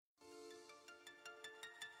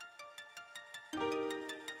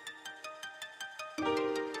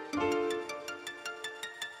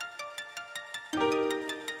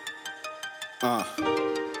Yeah.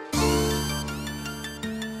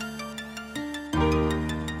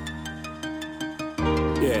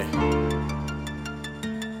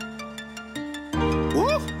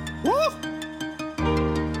 Woo, woo.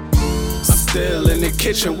 I'm still in the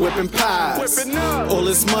kitchen whipping pies. All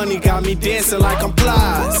this money got me dancing like I'm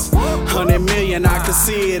Plies. 100 million, I can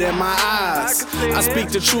see it in my eyes. I speak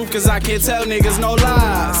the truth cause I can't tell niggas no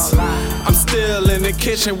lies. I'm still in the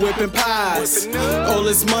kitchen whipping pies. All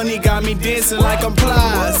this money got me dancing like I'm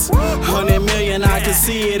Plies. 100 million, I can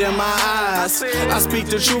see it in my eyes. I speak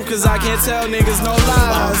the truth cause I can't tell niggas no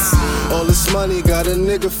lies. All this money got a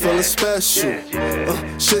nigga feeling special.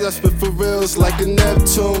 Shit I spit for reals like a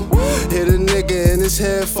Neptune. Hit a nigga in his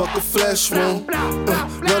head, fuck a flesh wound.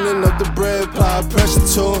 Running up the bread, apply pressure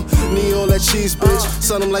to him. Need all that cheese, bitch.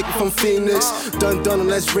 Son, I'm like you from Phoenix. Done him,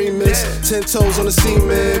 let's remix. 10 toes on the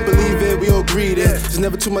cement. Believe it, we all greed it. There's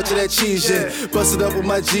never too much of that cheese yet. Bust it up with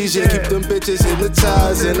my G's, yeah. Keep them bitches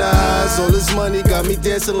hypnotized in the eyes. All this money got me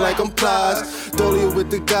dancing like I'm Plies. Dolly with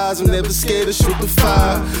the guys, I'm never scared to shoot the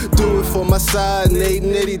fire. Do it for my side,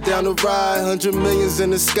 Nittii down the ride. 100 millions in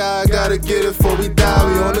the sky, gotta get it before we die.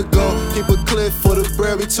 We on the go, keep a clip for the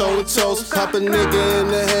bread, we toe to toast. Pop a nigga in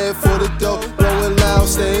the head for the dough. Blowing loud,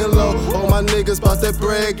 staying low. All my niggas bout that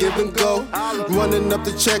bread, give and go. Running up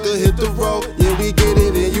the checker, hit the road. Yeah, we get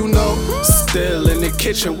it and you know. Still in the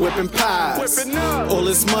kitchen whipping pies. All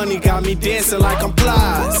this money got me dancing like I'm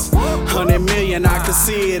Plies. 100 million, I can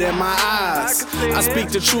see it in my eyes. I speak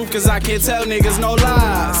the truth cause I can't tell niggas no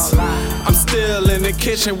lies. I'm still in the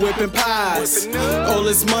kitchen whipping pies. All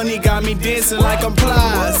this money got me dancing like I'm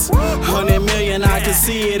Plies. 100 million, I can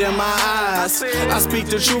see it in my eyes. I speak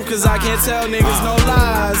the truth cause I can't tell niggas no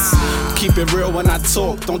lies. Keep it real when I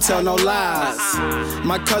talk, don't tell no lies.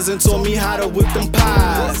 My cousin taught me how to whip them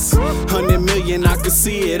pies. 100 million, I can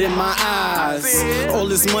see it in my eyes. All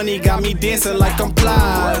this money got me dancing like I'm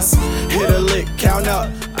Plies. Hit a lick, count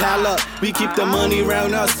up, pile up. We keep the money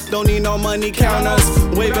round us, don't need no money counters.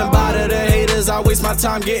 Waving bye to the haters, I waste my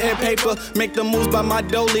time getting paper. Make the moves by my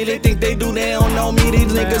dolly, they think they do, they don't know me.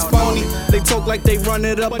 These niggas phony, they talk like they run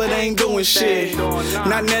it up, but they ain't doing shit.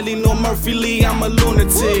 Not Nelly nor Murphy Lee, I'm a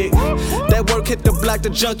lunatic. That work hit the block, the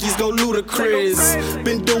junkies go ludicrous.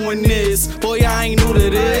 Been doing this, boy I ain't new to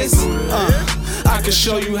this. I can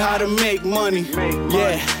show you how to make money.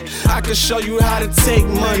 Yeah, I can show you how to take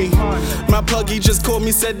money. My pluggy just called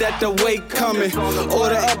me, said that the wait coming.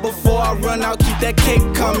 Order up before I run out, keep that cake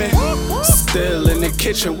coming. Still in the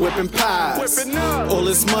kitchen whipping pies. All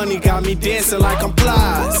this money got me dancing like I'm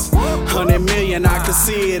Plies. 100 million, I can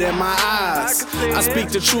see it in my eyes. I speak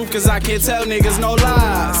the truth cause I can't tell niggas no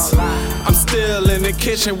lies. I'm still in the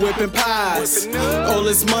kitchen whipping pies. All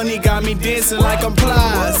this money got me dancing like I'm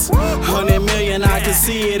Plies. 100 million, I can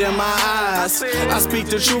see it in my eyes. I speak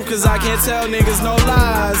the truth cause I can't tell niggas no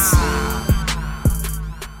lies.